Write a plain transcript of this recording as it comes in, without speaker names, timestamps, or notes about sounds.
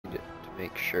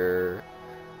make sure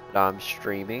that I'm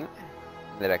streaming,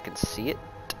 that I can see it.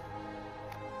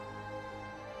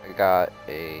 I got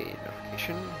a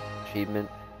notification,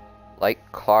 achievement, like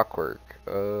clockwork.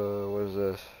 What is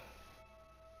this?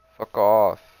 Fuck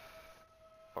off.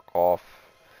 Fuck off.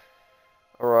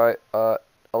 Alright, I'll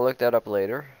look that up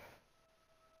later.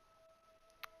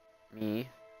 Me.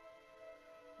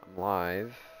 I'm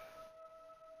live.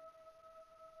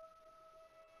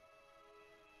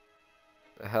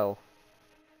 The hell?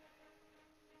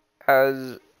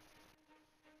 As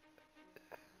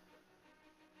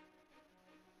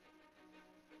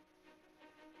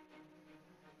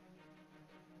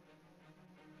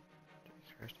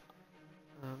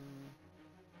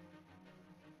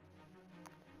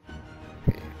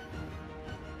okay.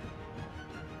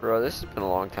 Bro, this has been a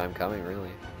long time coming,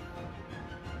 really.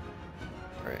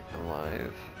 Alright, I'm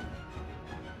live.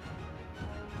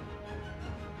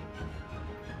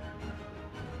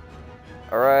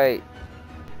 Alright.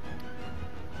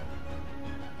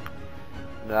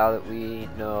 Now that we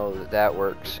know that that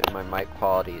works and my mic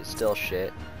quality is still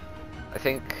shit, I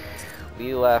think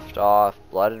we left off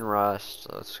Blood and Rust.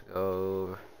 Let's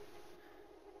go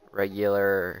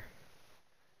regular.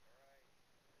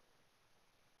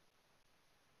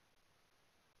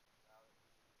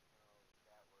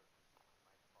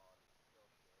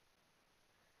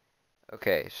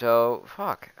 Okay, so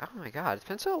fuck. Oh my god, it's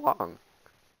been so long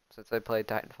since I played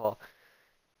Titanfall.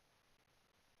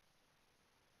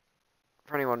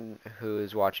 For anyone who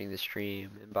is watching the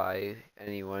stream, and by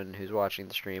anyone who's watching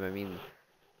the stream, I mean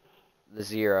the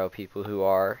 0 people who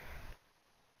are,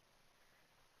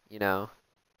 you know,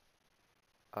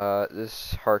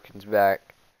 this harkens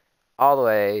back all the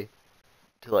way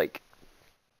to like,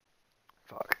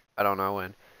 fuck, I don't know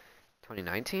when,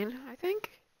 2019, I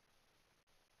think?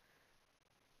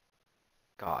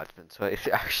 God, it's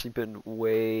actually been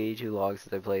way too long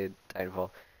since I played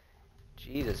Titanfall.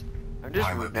 Jesus, I'm just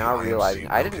now realizing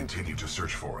I didn't continue to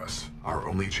search for us. Our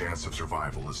only chance of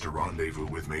survival is to rendezvous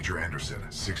with Major Anderson,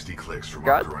 60 clicks from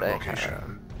our current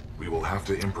location. We will have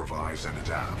to improvise and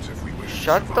adapt if we wish to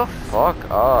survive. Shut the fuck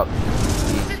up,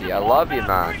 easy. I love you,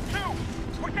 man.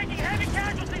 We're taking heavy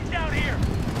casualties down here.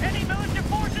 Any militia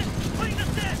forces, please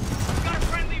assist. We've got a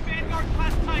friendly Vanguard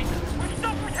class Titan. We're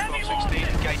stuck with heavy losses.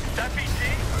 Is that BT?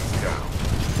 Yeah.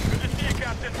 Good to see you,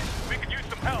 Captain. We could use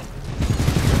some help.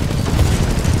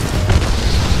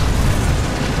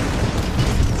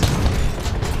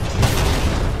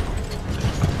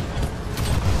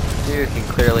 You can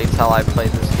clearly tell I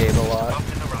played this game a lot.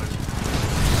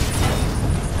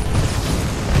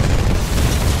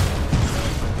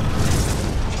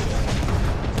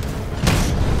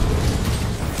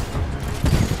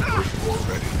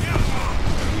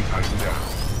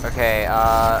 Okay,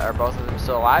 are both of them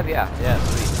still alive? Yeah,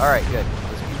 sweet. Alright, good.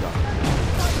 Let's keep going.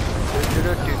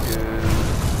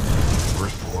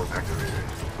 First floor activated.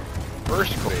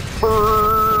 First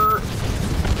floor.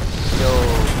 Yo,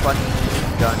 fucking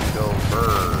gun, go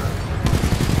burr.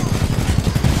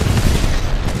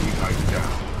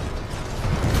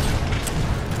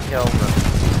 Kill them.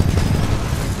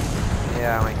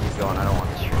 Yeah, I might keep going. I don't want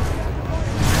this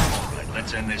shit.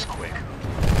 Let's end this quick.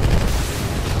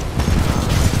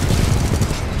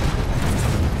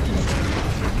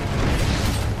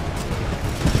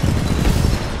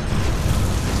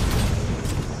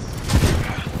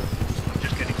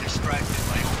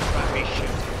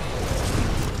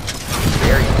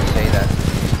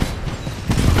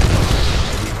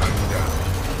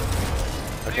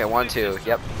 Okay, 1, 2.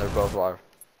 Yep, they're both alive.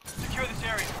 Secure this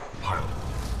area. Pilot.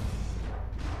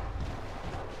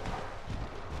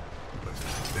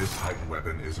 This Titan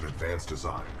weapon is an advanced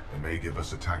design and may give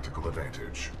us a tactical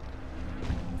advantage.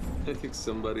 I think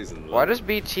somebody's in love. Why does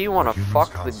BT want to Human's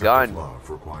fuck the concept gun? of love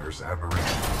requires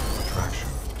admiration, attraction,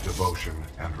 devotion,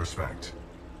 and respect.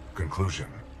 Conclusion.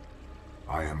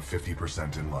 I am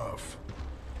 50% in love.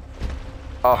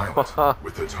 Oh,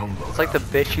 with the tone it's like the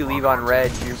bitch you leave on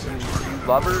red. You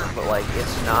love her, but like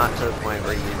it's not to the point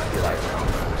where you feel like,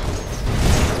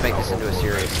 let's make this into a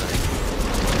serious thing.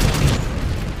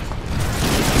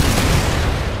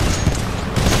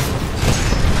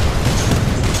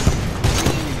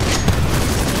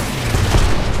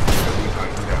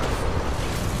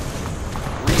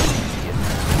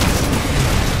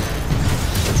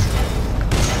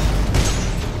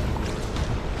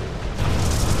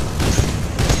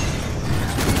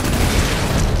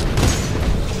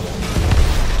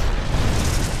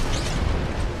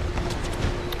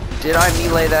 Did I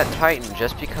melee that Titan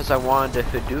just because I wanted to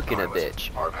Hadouken a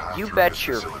bitch? You bet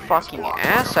your fucking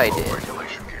ass I did.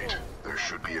 There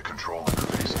should be a control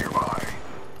interface nearby.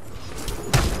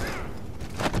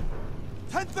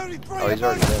 Oh, he's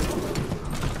already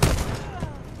dead.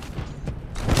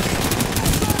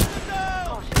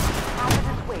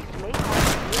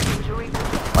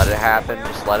 Let it happen.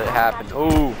 Just let it happen.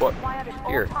 Oh, what?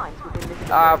 Here.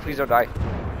 Ah, please don't die.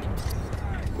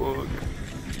 Fuck.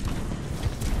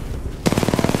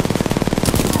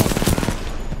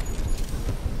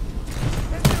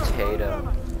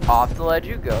 Potato. Off the ledge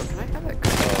you go. Can I have that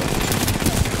code?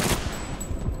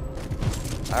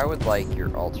 I would like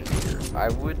your alternator. I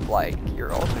would like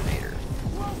your alternator.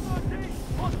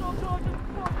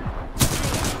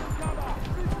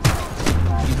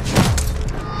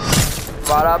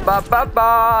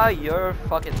 Ba-da-ba-ba-ba! You're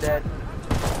fucking dead.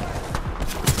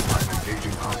 I'm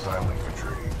engaging hostile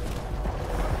infantry.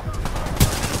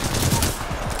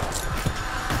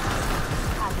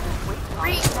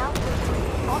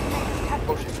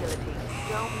 Oh, shit.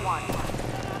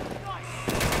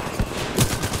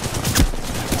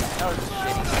 That was a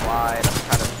shitty slide.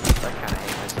 I kind of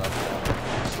hate myself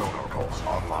now. Sonar pulse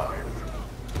online.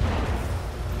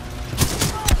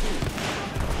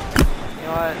 You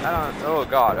know what? I don't. Oh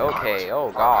god. Okay.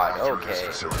 Oh god. Okay. This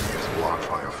facility is blocked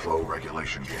by a flow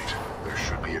regulation gate. There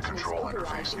should be a control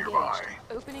interface nearby.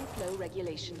 Opening flow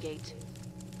regulation gate.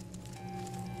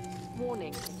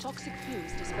 Warning, toxic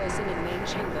fumes dispersing in main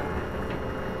chamber.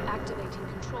 Activating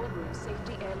control room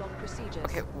safety airlock procedures.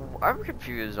 Okay, I'm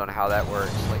confused on how that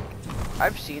works. Like,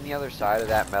 I've seen the other side of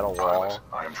that metal wall.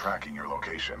 I am tracking your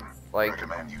location. Like,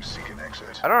 recommend you seek an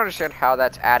exit. I don't understand how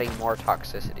that's adding more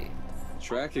toxicity.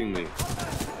 Tracking me.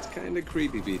 It's kinda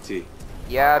creepy, BT.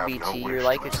 Yeah, BT, you're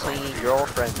like a clingy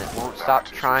girlfriend that won't stop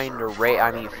trying to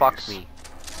fuck me.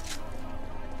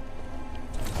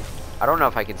 I don't know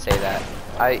if I can say that.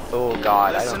 Oh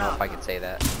god, I don't know if I can say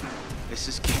that. This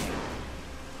is King.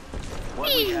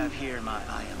 What we have here in my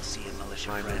IMC and militia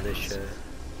My friends militia.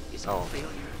 is Oh. a failure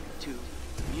to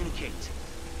communicate.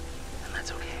 And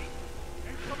that's okay.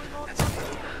 That's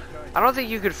okay. I don't think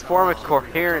you could form a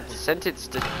coherent sentence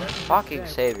to fucking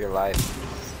save your life.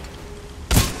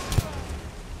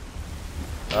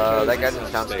 That guy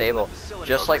doesn't sound stable.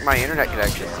 Just like my internet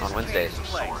connection on Wednesdays.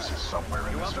 Source is somewhere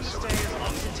in You're this welcome to facility. stay as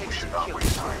long as it We takes should to not kill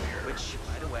waste you. time here. Which,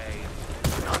 by the way,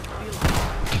 would not be allowed.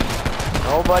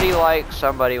 Nobody likes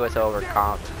somebody with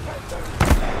overconfidence.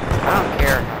 I don't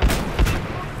care.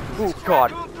 Oh god.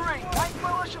 Doom 3, 9th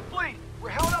Militia Fleet. We're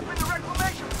held up in the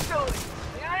reclamation facility.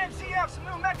 The IMC have some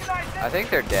new mechanized I think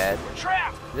they're dead. We're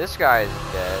trapped. This guy's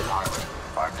dead. Pilot,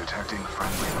 I'm detecting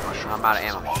friendly militia I'm out of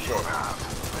forces ammo. along Shit. your path.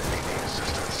 They may need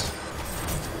assistance.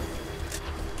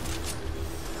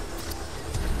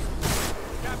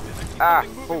 Ah,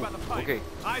 oh, okay.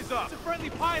 Eyes up. It's a friendly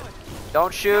pilot.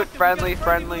 Don't shoot, friendly,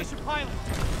 friendly.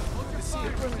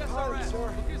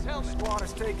 Squad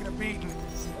is taking a beating.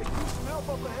 Hey, some help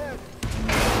up ahead.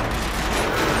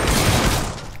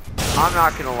 I'm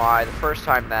not gonna lie, the first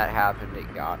time that happened,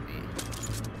 it got me.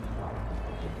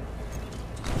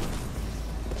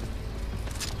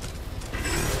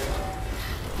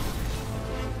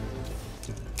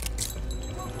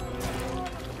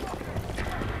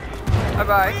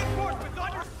 Bye-bye. Reinforcements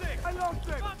on your six. I don't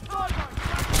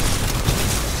think.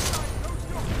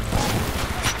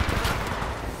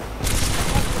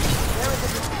 There is a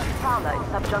distinct prowler in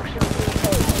subjunction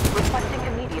 3A, requesting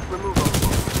immediate removal.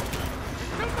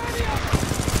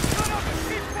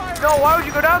 No, why would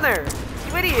you go down there?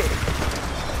 You idiot.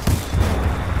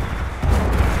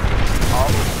 Oh.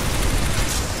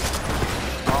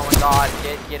 Oh my god,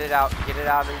 get it out. Get it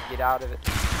out of it. Get out of it.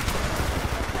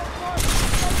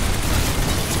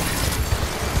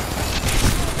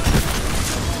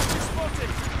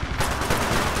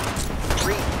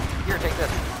 Here, take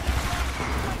this.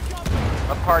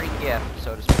 A party gift,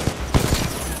 so to speak.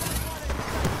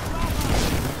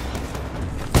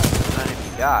 None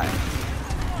of you die.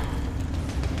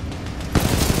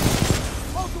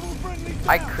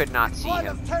 I could not see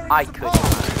him. I could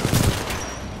not.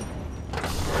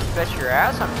 Bet your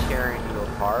ass I'm tearing you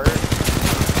apart.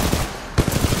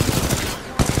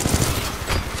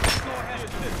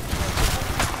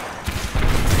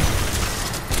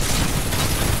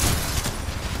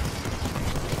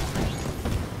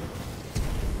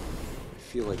 I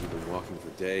feel like we've been walking for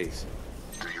days.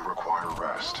 Do you require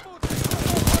rest?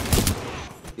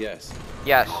 Yes.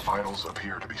 Yes. Your vitals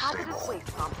appear to be Hazardous stable.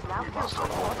 waste pumps now We must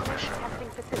filter uphold the testing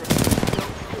mission. facilities.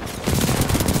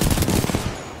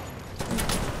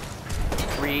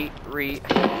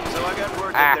 So I got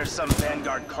word that there's some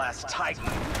Vanguard-class Titan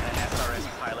and an SRS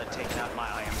pilot taking out my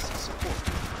IMC support.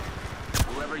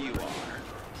 Whoever you are.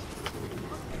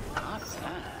 Not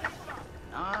bad.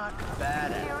 Not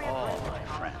bad at all, my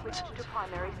friend. Switch to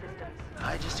primary systems.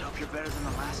 I just hope you're better than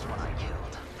the last one I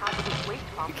killed. Hazardous waste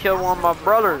You killed one of my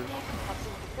brothers.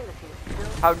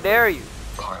 How dare you?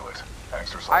 Pilot,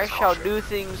 exercise I shall caution. do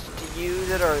things to you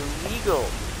that are illegal.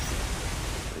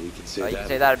 You can say You that. can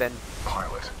say that, Ben.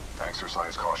 Pilot,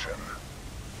 exercise caution.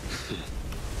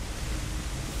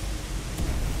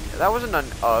 That wasn't an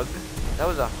ugh. That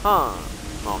was a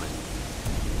moment.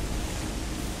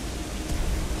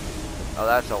 Oh,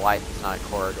 that's a light. It's not a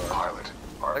corridor. Pilot,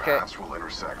 our Okay. paths will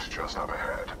intersect just up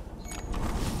ahead.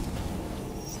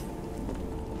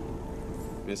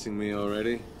 Missing me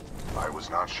already? I was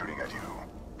not shooting at you.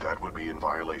 That would be in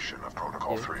violation of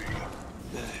Protocol 3.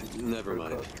 Never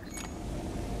mind.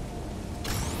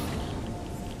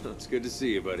 It's good to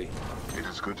see you, buddy. It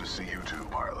is good to see you too,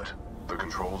 pilot. The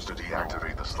controls to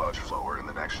deactivate the sludge flow are in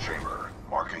the next chamber,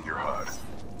 marking your HUD.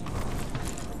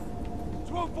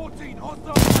 1214,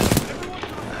 hostile. Everyone.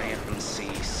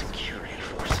 IFMC security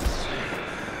forces.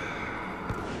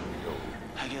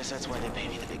 I guess that's why they pay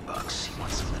me the big bucks. You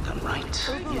want something done right?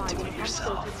 You do it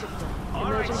yourself.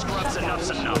 All right, scrubs, enough's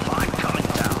enough. I'm coming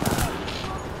down.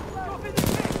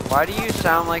 Why do you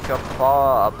sound like a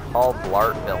Paul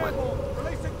Blart villain?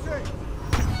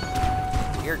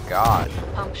 Dear God.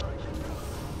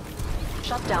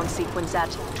 Shutdown sequence at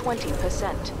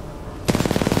 20%.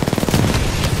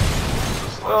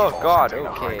 Oh, Sludge God, contain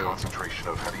a high okay. concentration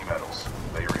of heavy metals.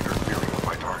 They are interfering with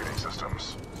my targeting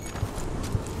systems.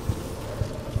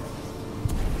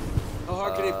 How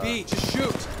hard can it be? Just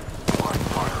shoot! Blind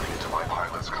firing into my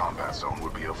pilot's combat zone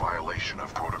would be a violation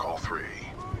of Protocol 3.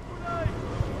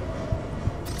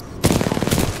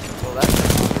 Well, that's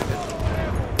stupid.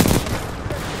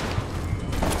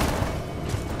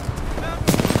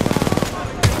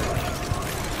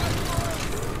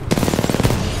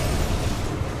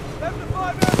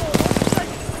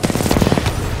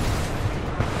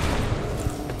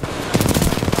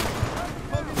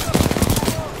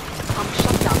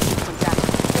 Shutdown sequence at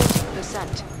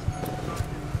 40%.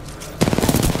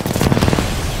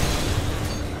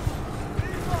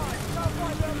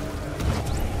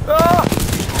 Ah!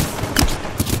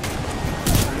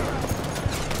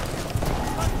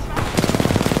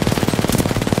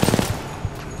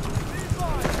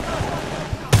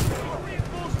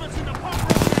 Reinforcements in the pump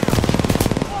room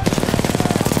now.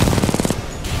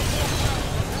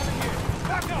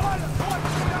 Back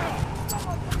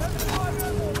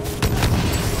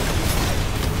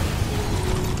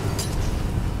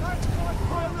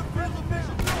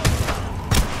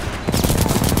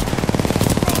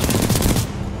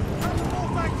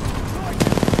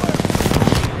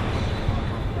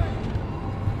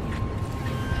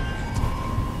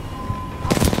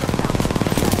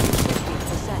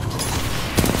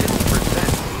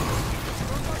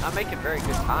I'm making very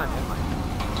good time, am I?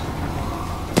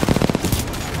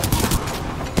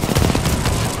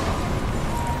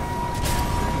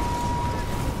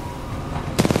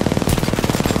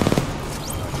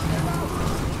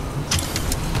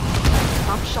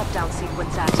 Pump shutdown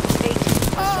sequence at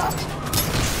 80%.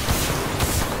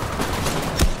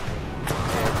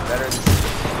 It's better than...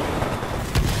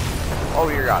 Oh,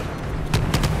 dear God.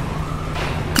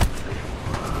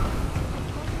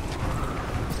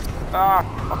 Ah,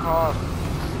 fuck off.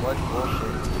 What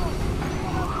bullshit.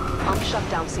 Pump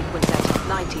shutdown sequence at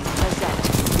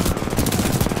 90%.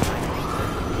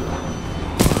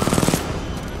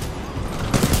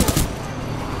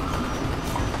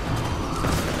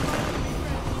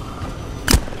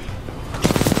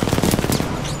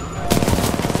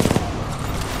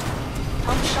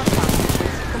 Pump shutdown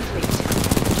sequence complete.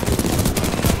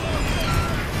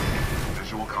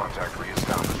 Visual contact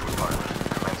reestablished with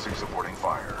pilot. Commencing supporting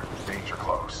fire. Danger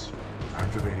close.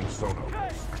 Activating sonar.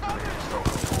 Activating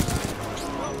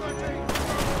sonar.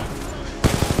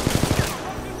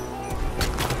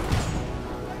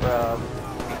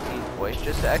 BT's voice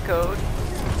just echoed.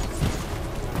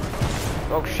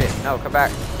 Oh shit, no, come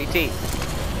back. BT.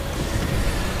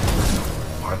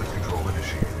 Pilot control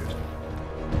initiated.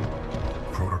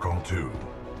 Protocol 2.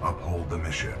 Uphold the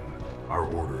mission. Our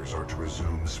orders are to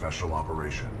resume Special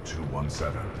Operation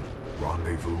 217.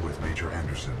 Rendezvous with Major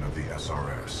Anderson of the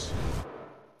SRS.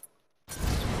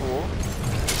 Cool.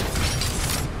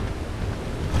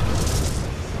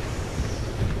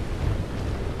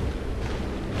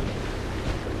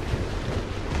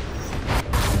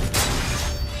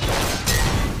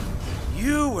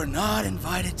 You were not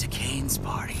invited to Kane's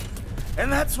party.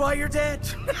 And that's why you're dead.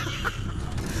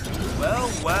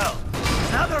 Well, well.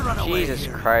 Another runaway Jesus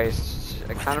hero. Christ.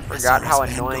 I kind of forgot how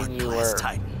annoying you were.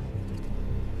 Titan.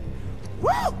 Woo!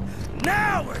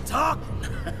 Now we're talking.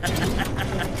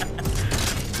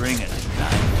 Bring it,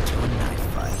 knife to a knife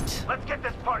fight. Let's get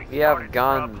this party We have started,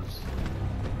 scrub. guns.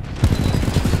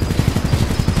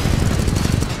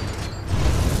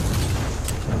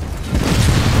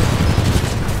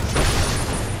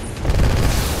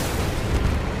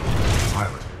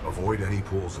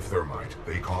 particles of thermite.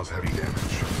 They cause heavy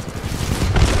damage.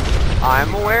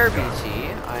 I'm aware,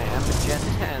 BT. I am a Gen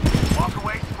 10. Walk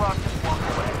away, Sprout, just walk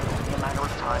away. It's only a matter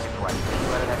of time before I see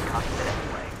you out of that cockpit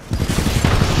anyway.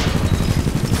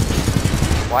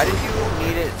 Why did you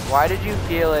need it? Why did you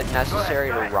feel it necessary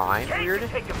to rhyme weird? I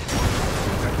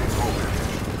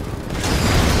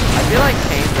feel like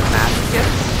Kane's a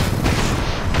masochist.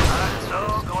 So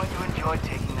going to enjoy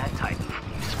taking that Titan from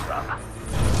you, scrub.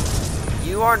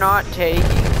 You are not taking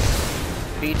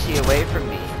BT away from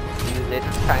me, you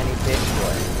little tiny bitch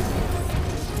boy.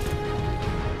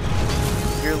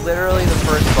 You're literally the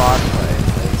first boss fight.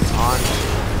 Like, honestly.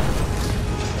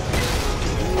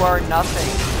 You are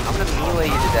nothing. I'm gonna melee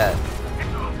you to death.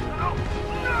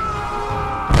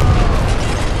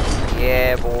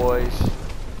 Yeah, boys.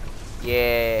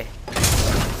 Yeah.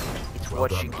 It's Well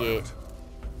what done, you get.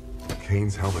 pilot.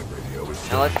 Kane's helmet radio is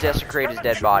Now let's desecrate his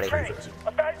dead body.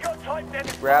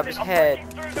 Grab his head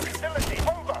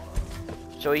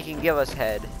so he can give us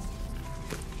head.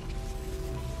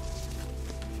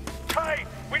 Kane,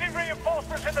 we need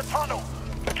reinforcements in the tunnel.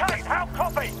 Kane, how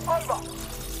copy? Over.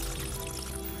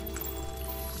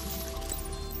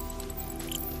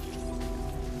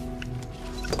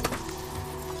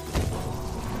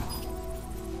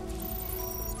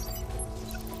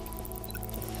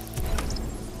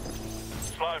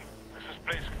 Sloan, this is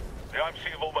Blisk. The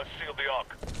IMC have almost sealed the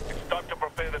Ark. It's time to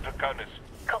prepare the Draconis.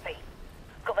 Copy.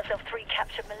 Got myself 3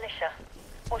 captured militia.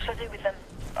 What should I do with them?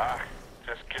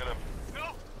 Just kill him.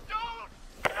 No,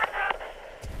 don't!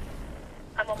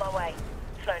 I'm on my way.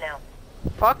 Slow now.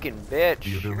 Fucking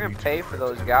bitch. You're gonna pay for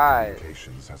those guys.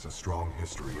 Communications has a strong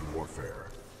history in warfare.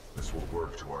 This will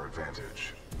work to our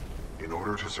advantage. In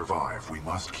order to survive, we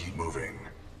must keep moving.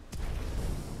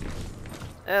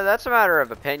 Yeah, that's a matter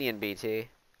of opinion, BT.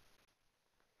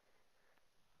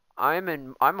 I'm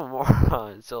a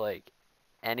moron, so like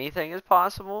anything is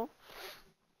possible.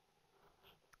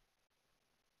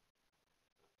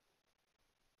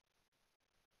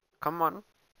 Come on.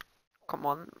 Come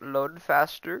on, load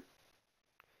faster.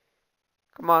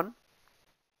 Come on.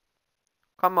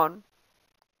 Come on.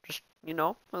 Just, you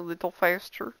know, a little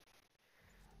faster.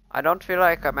 I don't feel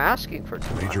like I'm asking for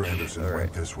too much. Major Anderson All right.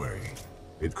 went this way.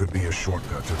 It could be a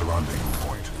shortcut to the rendezvous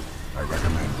point. I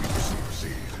recommend we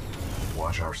proceed.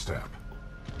 Watch our step.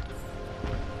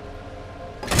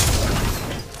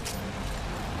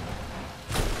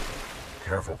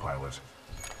 Careful, pilot.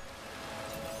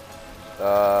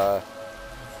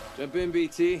 Jump in,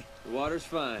 BT. The water's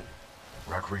fine.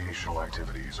 Recreational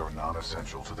activities are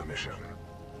non-essential to the mission.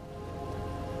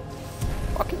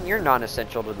 Fucking you're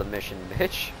non-essential to the mission,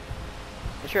 bitch.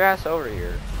 Get your ass over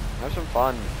here. Have some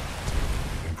fun.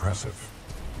 Impressive.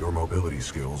 Your mobility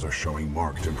skills are showing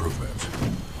marked improvement.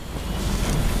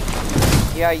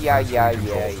 Yeah.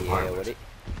 Control the pilot.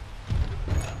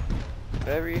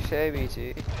 Whatever you say,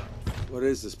 BT. What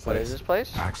is this place? What is this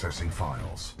place? Accessing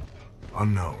files.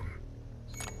 Unknown.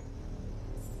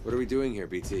 What are we doing here,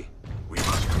 BT? We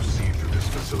must proceed through this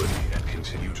facility and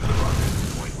continue to the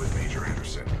rendezvous point with Major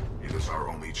Anderson. It is our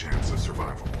only chance of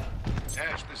survival.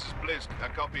 Ash, this is Blisk. A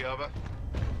copy, over.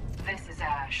 This is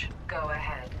Ash. Go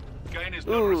ahead. Kane is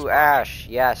not Ooh, responding. Ash.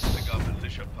 Yes. The government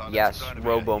militia pilots Yes, are trying to be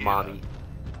Robo a hero. Mommy.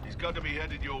 He's got to be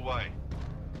headed your way.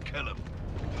 Kill him.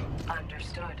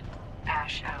 Understood.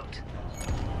 Ash out.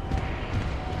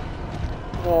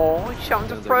 Oh, he sounds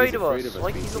Sounds like afraid he's of afraid us. of us,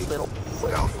 Like he's a BT. little.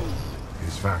 Doubtful.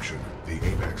 His faction, the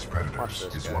Apex Watch Predators,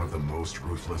 this is guy. one of the most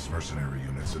ruthless mercenary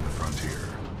units in the frontier.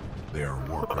 They are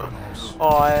war criminals.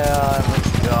 Oh yeah,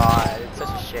 my god, it's such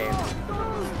a shame.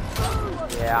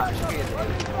 Yeah, I'm just gonna get the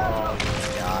oh my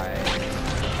god.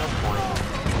 No point.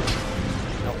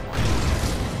 No point.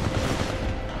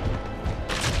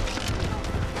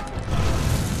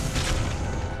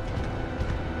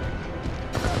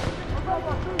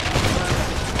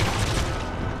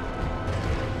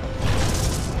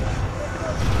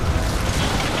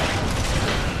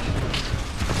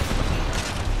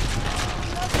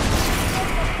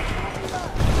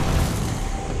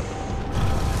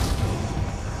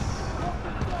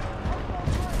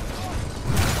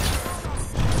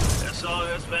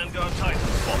 SRS Vanguard Titan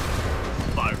spotted.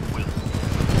 Fire will.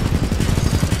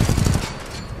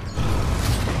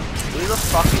 Who the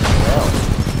fuck is Will?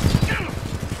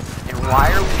 And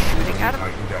why are we shooting at him?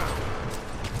 Titan down.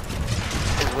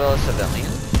 Is Will a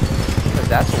civilian? Because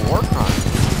that's a war crime.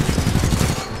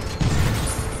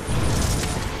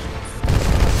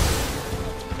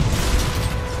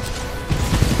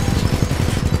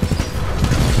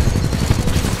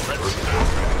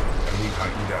 Enemy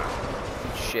Titan down.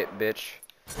 Shit, bitch.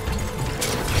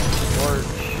 Or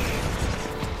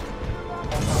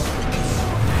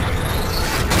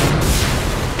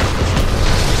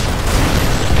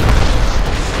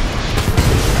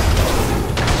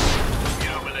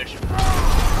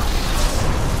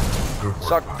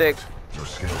suck dick. Your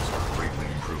skills are greatly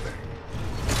improving.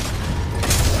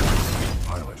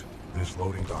 Pilot, this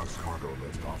loading dock's cargo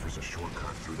lift offers a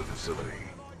shortcut through the facility.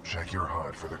 Check your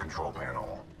HUD for the control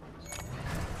panel.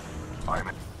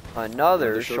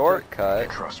 Another shortcut.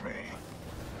 Trust me.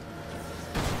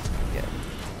 Yeah.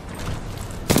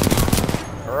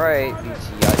 Alright, BT,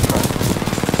 I trust you.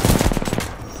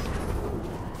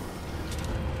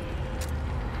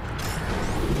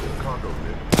 Cargo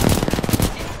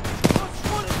lift.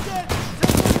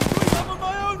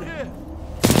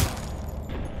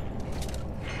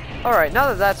 Alright, now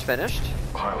that that's finished.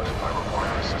 Pilot, I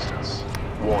require assistance.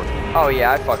 Warning. Oh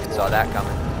yeah, I fucking saw that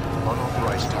coming.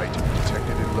 Unauthorized Titan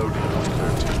detected in loading dock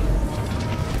 13.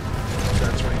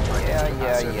 Transferring Titan to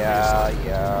asset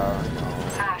Yeah.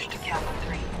 Ash to Kappa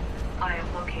 3. I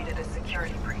have located a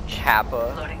security breach.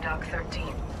 Kappa. Loading dock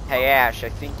 13. Hey Ash, I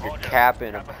think you're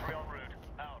capping a...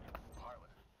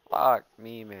 Fuck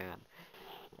me, man.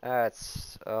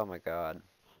 That's... oh my god.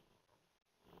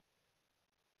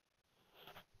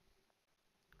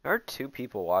 There are 2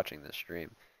 people watching this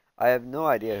stream. I have no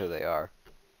idea who they are.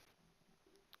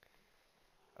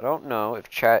 I don't know if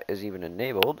chat is even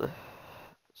enabled.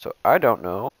 So I don't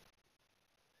know.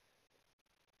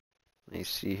 Let me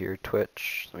see here,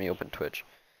 Twitch. Let me open Twitch.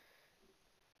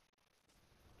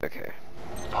 Okay.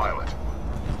 Pilot,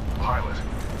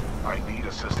 I need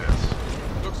assistance.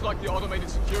 Looks like the automated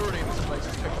security in this place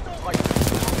is kept up tight.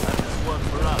 That's one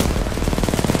for us.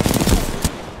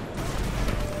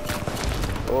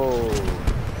 Oh.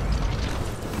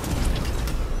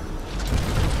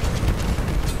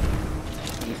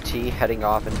 ET heading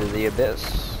off into the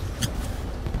abyss.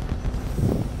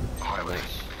 Pilot.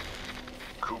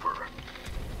 Cooper,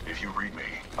 if you read me,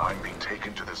 I'm being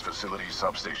taken to this facility's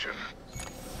substation.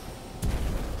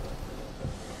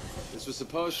 This was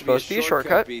supposed to be a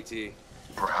shortcut, BT.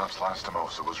 Perhaps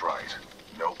Lastimosa was right.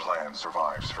 No plan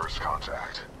survives first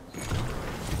contact.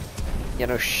 Yeah,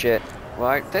 no shit.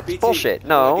 Well, that's BT, bullshit.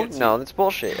 No, that's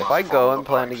bullshit. If I go and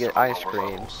plan to get ice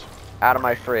cream out of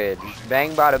my fridge,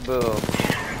 bang bada boom.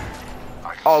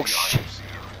 Oh shit.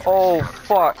 Oh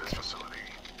fuck.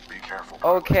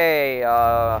 Okay,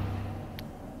 a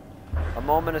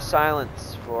moment of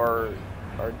silence for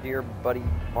our dear buddy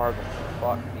Marvin.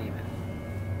 Fuck me,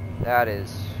 man. That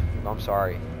is... I'm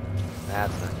sorry.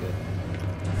 That's not good.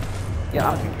 Yeah,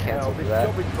 I'm gonna cancel for that.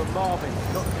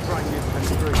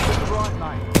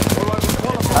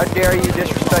 How dare you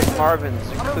disrespect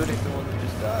Marvin's, including the one that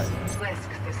just died.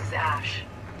 Blisk, this is Ash.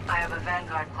 I have a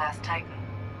Vanguard class Titan.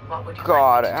 What would you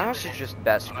God, like me to do Ash with is it? just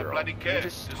best I girl. bloody Can care. we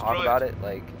just Destroy talk it. about it?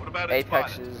 Like, What about its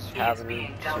Apex pilot? is He is having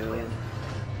being dealt soon. with.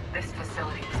 This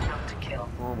facility is built to kill.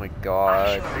 Oh my I'm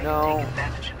god, sure I you can know, take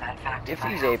advantage of that fact if I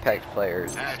these have Apex to.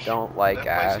 players Ash, don't like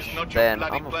that place is Ash, not your then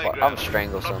bloody I'm playground.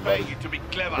 strangle I'm not somebody. paying you to be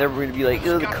clever. They're gonna be like, Let's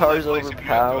oh, the come to car's that place if you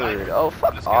have to, overpowered. eh? Oh,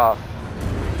 fuck Let's go. off.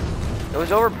 It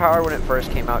was overpowered when it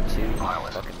first came out too.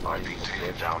 Pilot, Fucking I'm being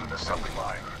taken down an assembly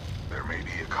line. There may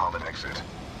be a common exit.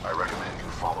 I recommend you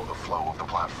follow the flow of the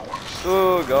platforms.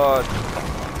 Oh god.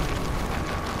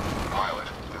 Pilot,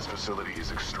 this facility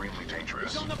is extremely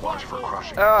dangerous. Watch for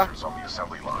crushing Ah. hazards on the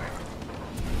assembly line.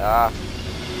 Ah.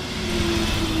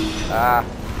 Ah.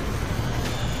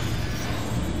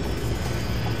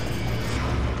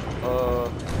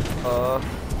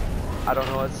 I don't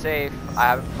know what's safe. I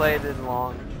haven't played it in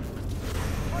long.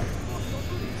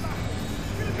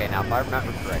 Okay, now if I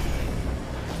remember correctly.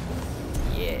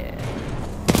 Yeah.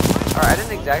 Alright, I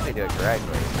didn't exactly do it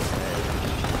correctly.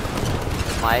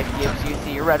 Life gives you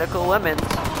theoretical limits.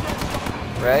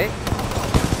 Right?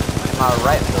 Am I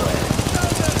right, boy?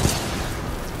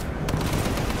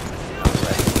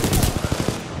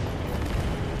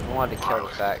 I wanted to kill the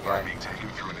fat guy. I'm being taken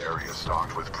through an area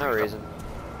stocked with No reason.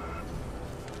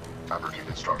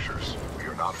 fabricated structures. We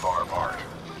are not far apart.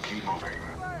 Keep moving.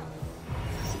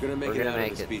 We're gonna make We're it gonna out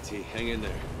make of this, it. BT. Hang in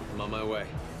there. I'm on my way.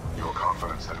 Your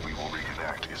confidence that we will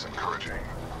reconnect is encouraging.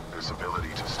 This ability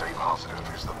to stay positive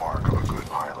is the mark of a good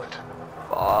pilot.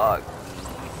 Fuck.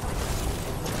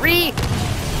 Free!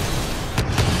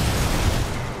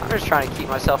 I'm just trying to keep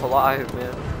myself alive,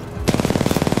 man.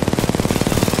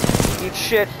 Eat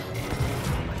shit.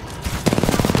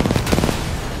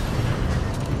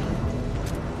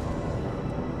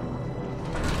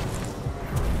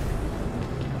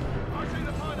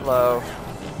 Hello.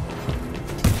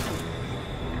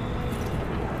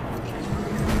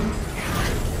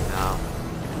 Now,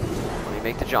 let me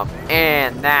make the jump.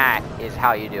 And that is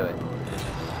how you do it.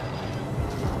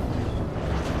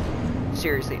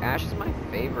 Seriously, Ash is my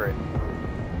favorite.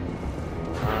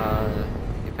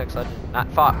 Apex Legends. Not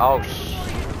fought. Oh,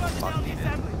 fuck me,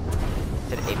 man.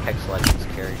 Did Apex Legends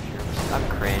character? I'm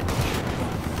cringe.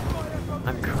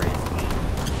 I'm cringe.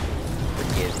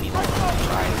 Forgive me,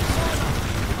 right?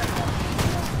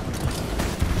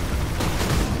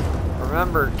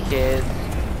 Remember, kids,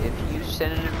 if you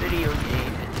send in a video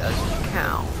game, it doesn't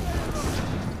count.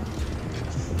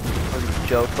 That was a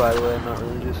joke, by the way. I'm not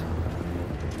religious.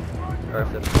 Or if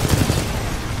that's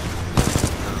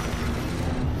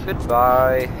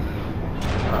goodbye.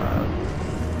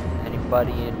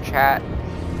 Anybody in chat?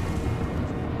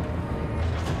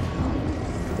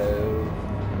 Hello.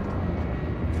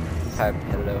 Type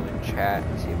hello in chat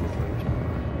and see if it works.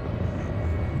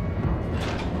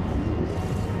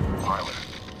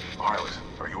 Pilot,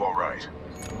 are you all right?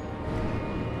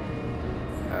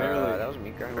 Barely. That was a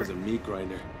meat grinder. That was a meat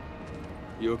grinder.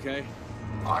 You okay?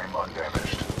 I'm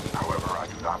undamaged. However, I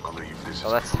do not believe this is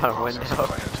that's not a window.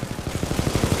 plant.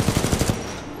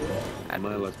 On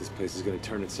my luck, this place is going to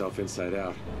turn itself inside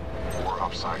out. Or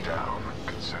upside down,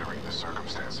 considering the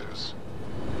circumstances.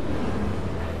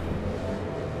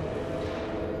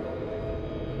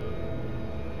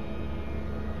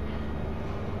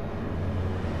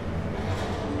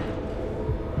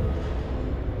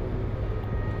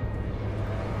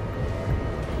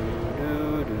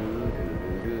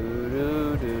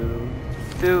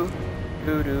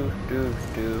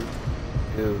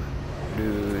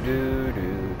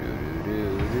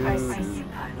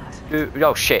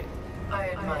 Oh shit.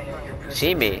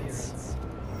 See me.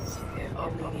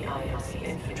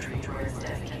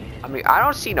 I mean, I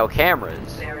don't see no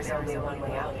cameras. There is only one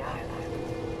way out,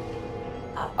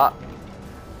 Pilot.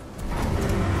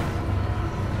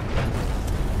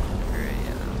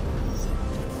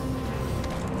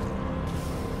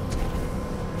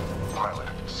 Pilot,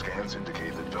 scans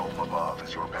indicate the dome above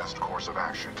is your best course of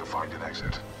action to find an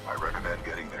exit. I recommend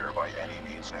getting there by any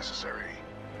means necessary.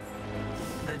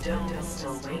 The dome is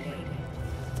still waiting.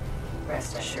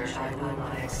 Rest assured, I will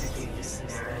not execute this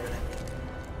scenario.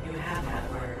 You have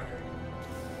that word.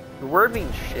 The word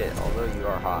means shit, although you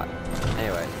are hot.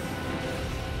 Anyway.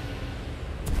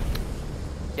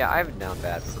 Yeah, I have it down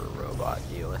bad for a robot.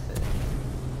 Deal with it.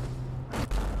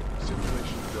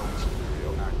 Simulation dome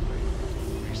scenario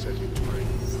activated. Resetting terrain.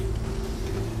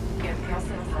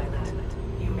 Impressive, Pilot.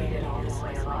 You made it all this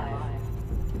way alive.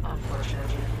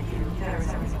 Unfortunately for you, there is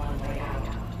only one way out.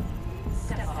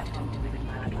 Step up to the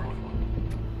platform.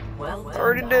 Well done,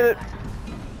 Already did it.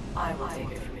 I will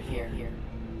take it from here.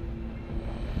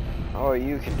 Oh,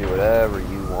 you can do whatever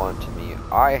you want to me.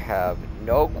 I have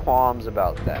no qualms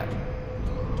about that.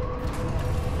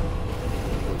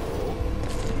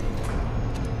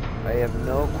 I have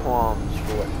no qualms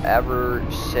for whatever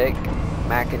sick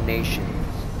machinations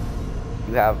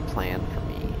you have planned for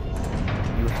me.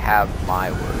 You have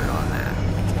my word on that.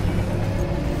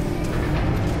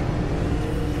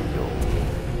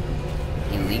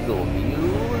 Illegal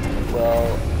view?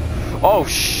 Well... Oh,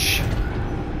 shh!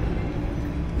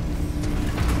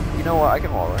 You know what? I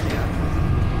can wall run, yeah.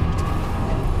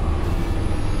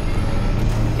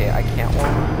 Okay, I can't wall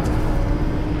run.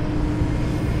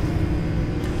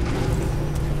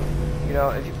 You know,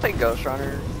 if you play Ghost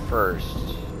Runner first,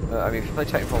 if you play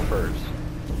Titanfall first,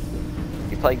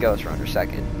 you play Ghost Runner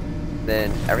second,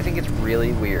 then everything gets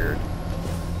really weird.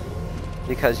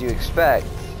 Because you expect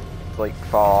to, like,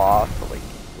 fall off, but, like,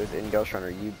 within Ghost Runner,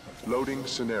 you... Loading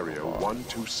scenario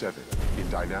 127 in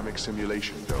dynamic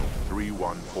simulation dome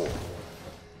 314.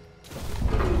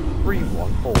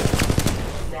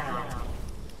 314. Now,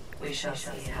 we shall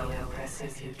see how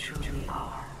impressive you truly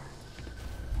are.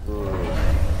 Ooh,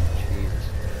 Jesus.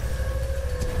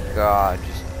 God,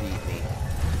 just beat me.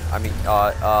 I mean,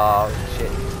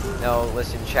 shit. No,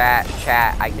 listen, chat,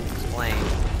 I can explain.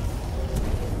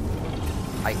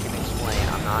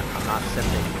 I'm not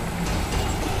simping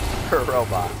for a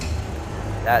robot.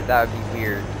 That would be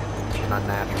weird and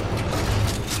unnatural.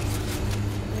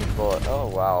 Bullet. Oh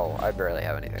wow, I barely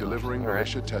have anything. Delivering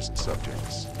militia test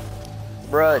subjects.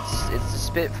 Bruh, it's the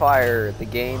Spitfire, the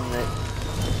game that...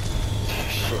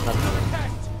 Shit,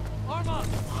 nothing. Arm up!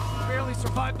 Barely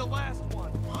survived the last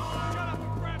one. Shut up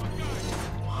and grab a gun.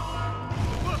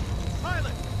 Look,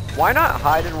 Pilot! Why not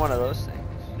hide in one of those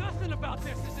things? Nothing about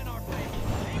this is in our favor.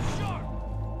 Aim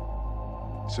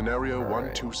sharp! Scenario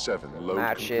 127 load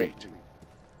Match complete. it.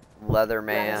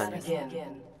 Leatherman.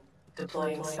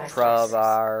 Deploying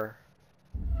Travar.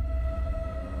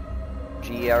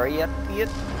 Giariat?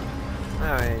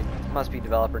 Alright, must be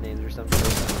developer names or something.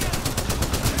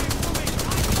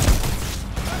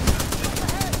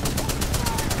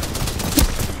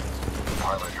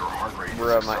 Pilot, your heart rate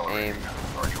Bruh, is my accelerating. aim.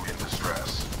 Are you in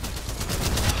distress?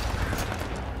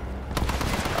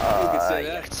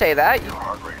 You could say that. Your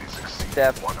heart rate is exceeding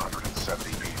Step.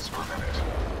 170 beats per minute.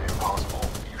 Impossible.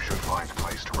 You should find a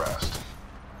place to rest.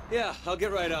 Yeah, I'll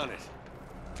get right on it.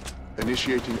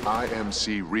 Initiating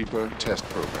IMC Reaper test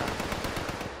program.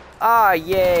 Ah,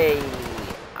 yay!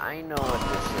 I know what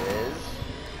this is.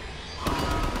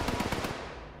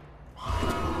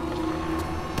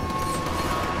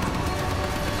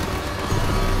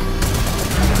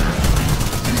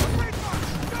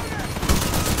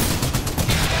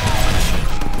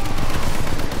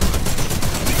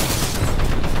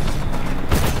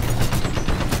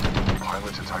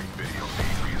 Pilot to Titan video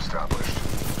feed reestablished.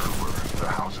 Cooper, the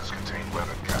houses contain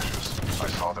weapon caches. I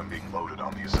saw them being loaded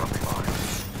on the assembly line.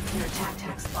 Your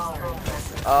tactics are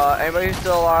impressive. Anybody who's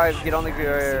still alive, get on the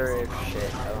grid.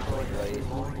 Shit, I don't know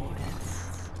anybody.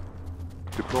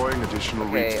 Deploying additional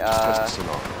Okay, Reapers to test the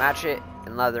scenario. Match it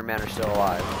and Leatherman are still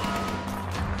alive.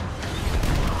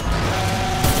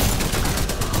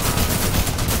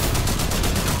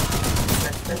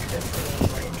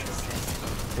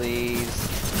 Please,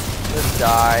 just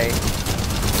die.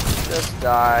 Just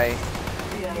die.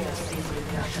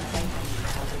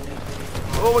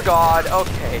 Oh my god,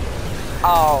 okay.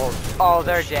 Oh,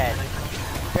 they're dead.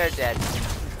 They're dead.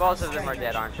 Both of them are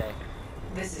dead, aren't they?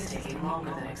 This is taking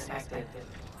longer than expected.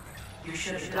 You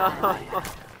should have No. done it.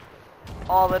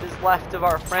 All that is left of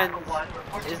our friends Tracker 1,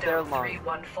 report is to their Dome lung.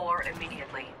 314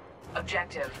 immediately.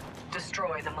 Objective: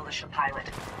 destroy the militia pilot.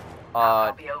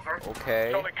 Copy over. Okay.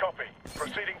 Solid copy.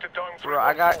 Proceeding to Dome 314. Bro,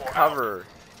 I got cover.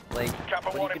 Like, Kappa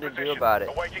what 1 are you in gonna do position. about it?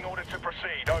 Awaiting orders to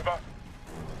proceed. Over.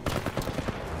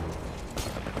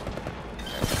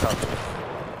 Cover.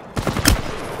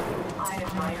 I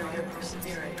admire your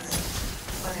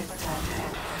perseverance, but it's time to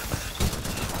end.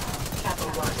 Kappa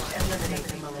 1, eliminate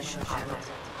the militia pilot.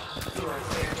 You are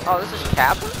clear to Oh, this is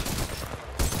Kappa?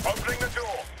 Opening the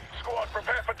door. Squad,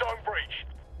 prepare for dome breach.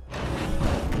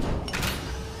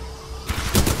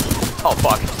 Oh,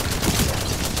 fuck.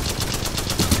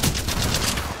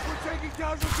 We're taking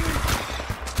casualties!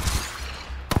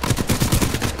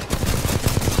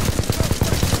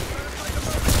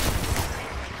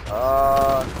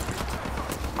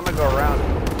 I'm gonna go around.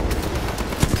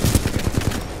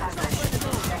 As I should have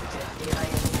expected, the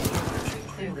IMC infantry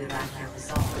clearly lacked their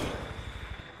resolve.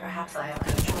 Perhaps I have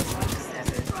no choice but to step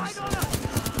in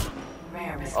personally.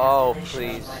 Rare Oh, miscalculation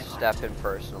please, of my step part. in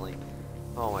personally.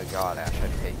 Oh my god, Ash,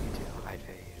 I'd pay you to.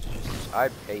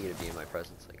 I'd pay you to be in my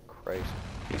presence, like Christ.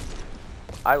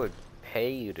 I would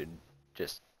pay you to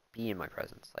just be in my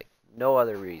presence, like no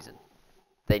other reason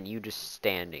than you just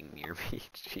standing near me.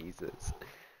 Jesus.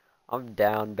 I'm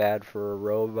down bad for a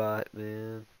robot,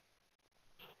 man.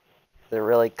 Does it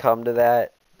really come to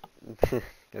that?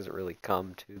 Does it really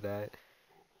come to that?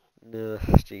 No,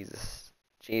 Jesus.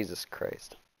 Jesus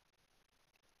Christ.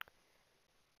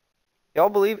 Y'all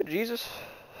believe in Jesus?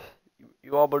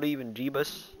 You all believe in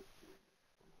Jeebus?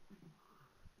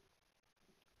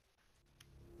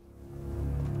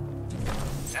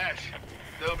 Ash,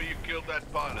 tell me you killed that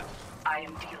pilot. I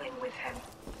am dealing with him.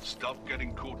 Stop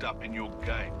getting caught up in your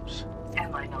games.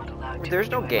 Am I not allowed to There's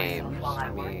no enjoy myself games. while I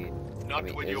work? mean,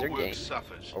 Not when is your there work games?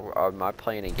 suffers. Or am I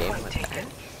playing a game Point with taken.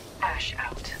 Ash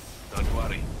out. Don't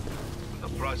worry.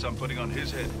 With the price I'm putting on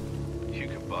his head, you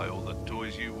can buy all the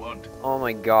toys you want. Oh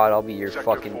my god, I'll be your Sector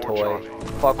fucking 4 toy. Charlie.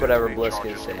 Fuck whatever Detonate Blisk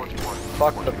is charges saying. 21.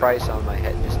 Fuck the price on my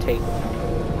head. Just take it.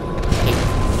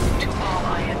 To all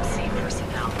IMC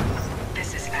personnel,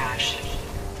 this is Ash.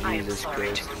 I am Jesus sorry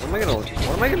Christ. to What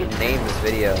am I gonna name this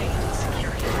video?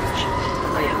 security breach.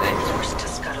 I have Name been it. forced to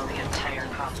scuttle the entire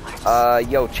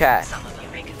complex. Yo, chat. Some of you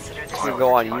may consider this You can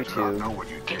go on I do not YouTube. know what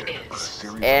you did, It but a is.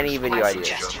 series of Any video I ideas.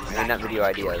 suggest you I mean, not video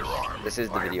evacuate ideas. your arm. This is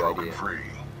the I am video broken idea. free.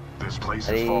 This place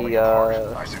Any, is falling apart.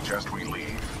 I suggest we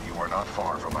leave. You are not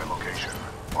far from my location.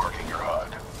 Marking your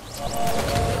HUD.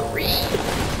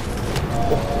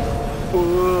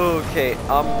 Okay,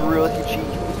 I'm really cheap.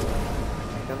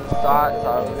 Gonna thought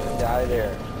I was gonna die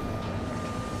there.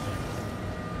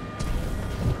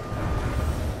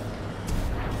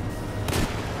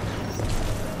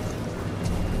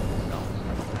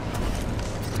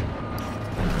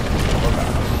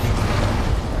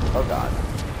 Oh god.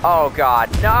 Oh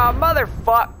god. Nah,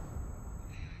 motherfuck.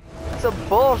 That's some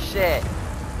bullshit.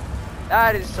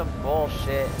 That is some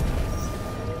bullshit.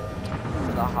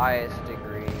 To the highest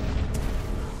degree.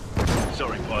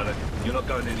 Sorry, pilot. You're not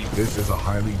going anywhere. This is a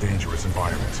highly dangerous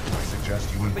environment. I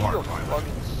suggest you But you embark, don't pilot.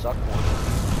 fucking suck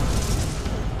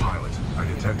one. Pilot, I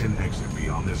detect an exit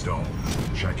beyond this dome.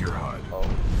 Check your HUD. Oh.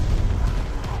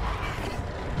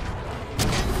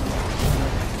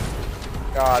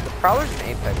 God, the Prowler's an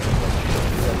Apex.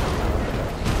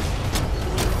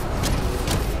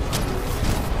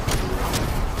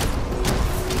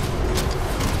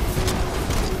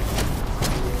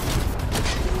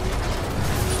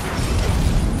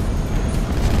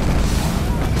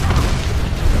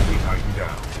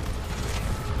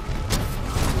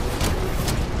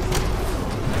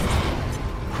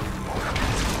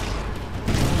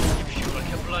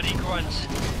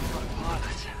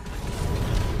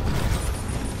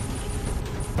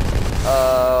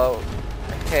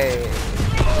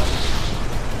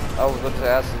 So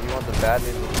ask if you want the bad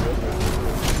news or the good news.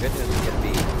 The good news is gonna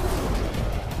be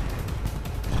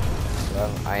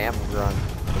I am a grunt.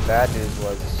 The bad news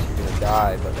was you're gonna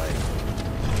die, but like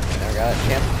I never got a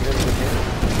chance to hear the good news.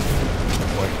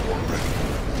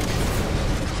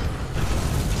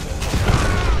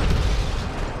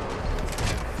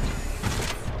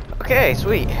 Okay,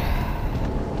 sweet.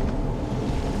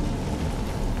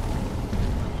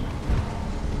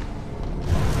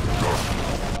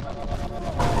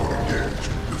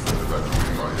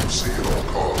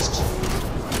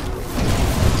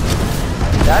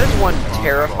 That is one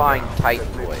terrifying Titan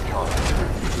boy.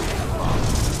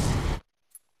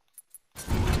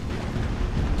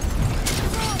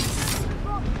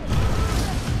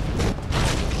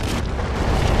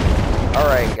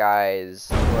 Alright guys,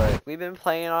 look, we've been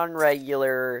playing on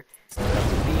regular. To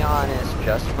be honest,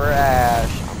 just for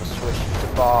Ash, I'm gonna switch to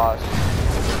boss,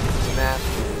 to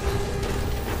Masters,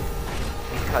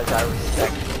 because I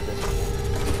respect this.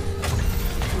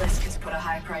 Lisk has put a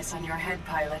high price on your head,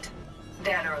 pilot.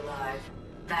 Dead or alive,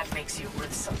 that makes you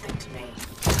worth something to me.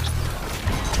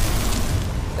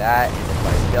 That, and if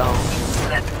I don't,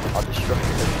 I'll destroy you.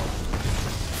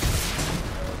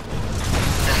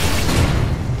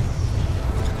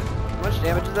 How much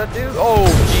damage does that do? Oh,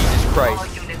 Jesus Christ. All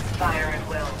units fire at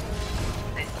will.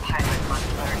 This pilot must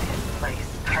learn his place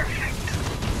perfect.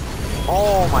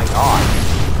 Oh my god.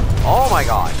 Oh my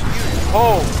god.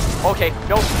 Oh, okay.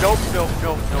 Nope.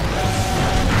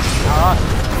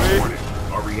 Warning,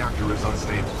 our reactor is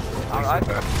unstable.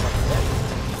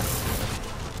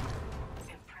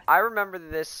 I remember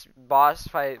this boss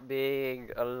fight being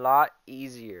a lot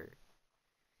easier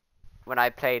when I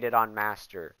played it on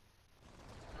Master.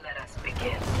 Let us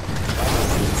begin.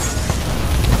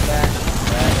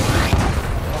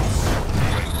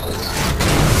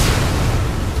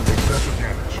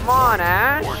 Come on,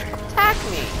 Ash. Attack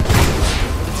me.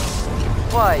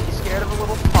 What, you scared of a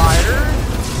little fire?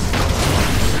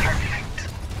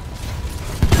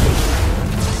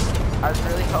 I was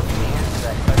really hoping to answer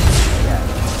that question. Yeah.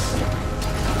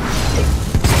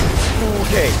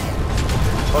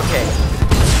 Okay.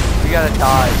 We gotta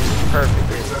dodge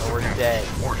perfectly or we're dead.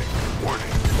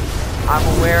 I'm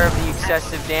aware of the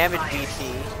excessive damage,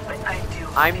 BT.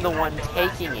 I'm the one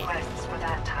taking it.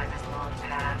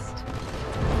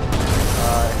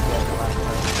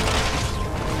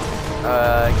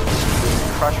 Can you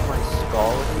crush my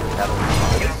skull with you? That'll be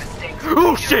fun.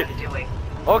 Oh shit!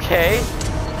 Okay.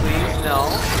 Please, no.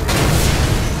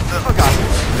 Oh god.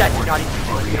 That did not even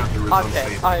do me. I'm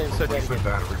dead. I am so dead.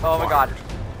 Oh my god.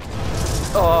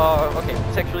 Oh, okay.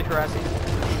 Sexually harassing.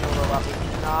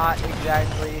 Not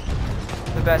exactly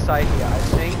the best idea. I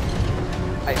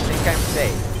think I'm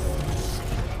safe.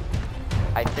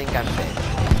 I think I'm safe.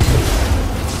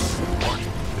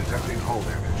 Detecting hull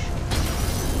damage.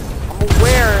 I'm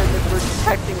aware that we're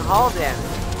detecting hull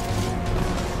damage.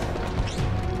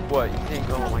 What, you think?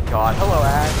 Oh my god. Hello,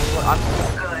 Ash. I'm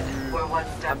good. We're one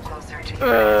step closer to you.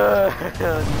 No.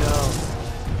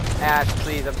 Ash,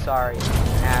 please, I'm sorry.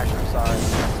 Ash, I'm sorry.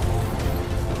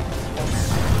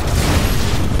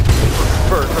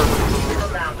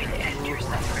 Allow me to end your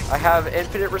suffering. I have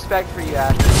infinite respect for you,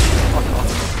 Ash.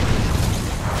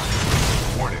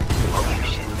 Warning.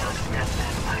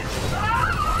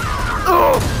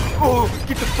 Oh,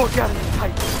 get the fuck out of this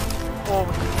Titan. Oh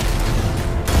my god.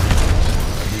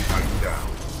 Down.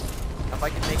 If I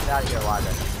can make it out of here alive,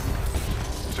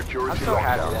 Security I'm so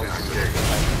happy. lockdown is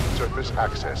engaged. Surface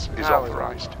access is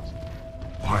authorized.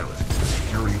 Pilot, the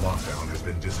security lockdown has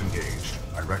been disengaged.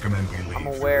 I recommend we leave. I'm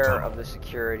aware of the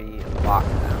security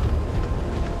lockdown.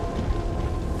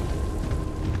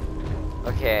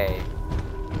 Okay.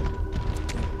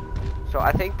 So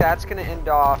I think that's gonna end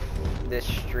off this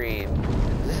stream.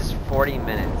 This is 40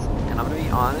 minutes, and I'm gonna be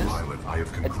honest, Pilot, I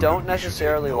don't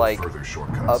necessarily like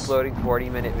uploading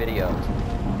 40-minute videos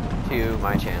to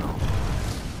my channel.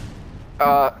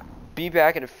 Be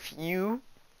back in a few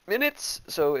minutes,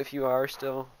 so if you are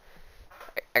still,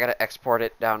 I gotta export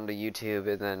it down to YouTube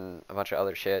and then a bunch of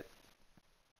other shit.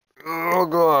 Oh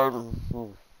god,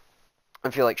 I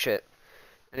feel like shit.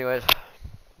 Anyways,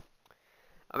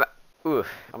 I'm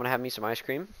gonna have me some ice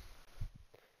cream.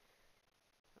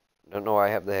 Don't know why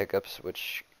I have the hiccups,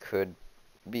 which could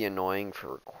be annoying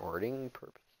for recording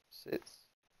purposes.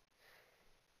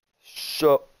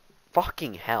 So,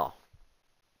 fucking hell.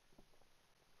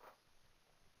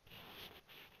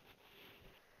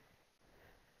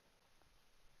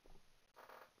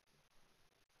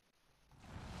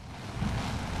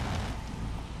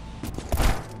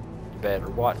 Better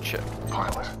watch it.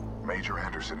 Pilot, Major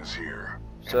Anderson is here.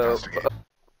 So,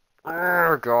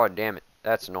 oh god damn it,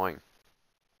 that's annoying.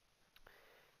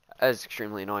 That is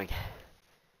extremely annoying.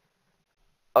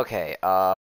 Okay,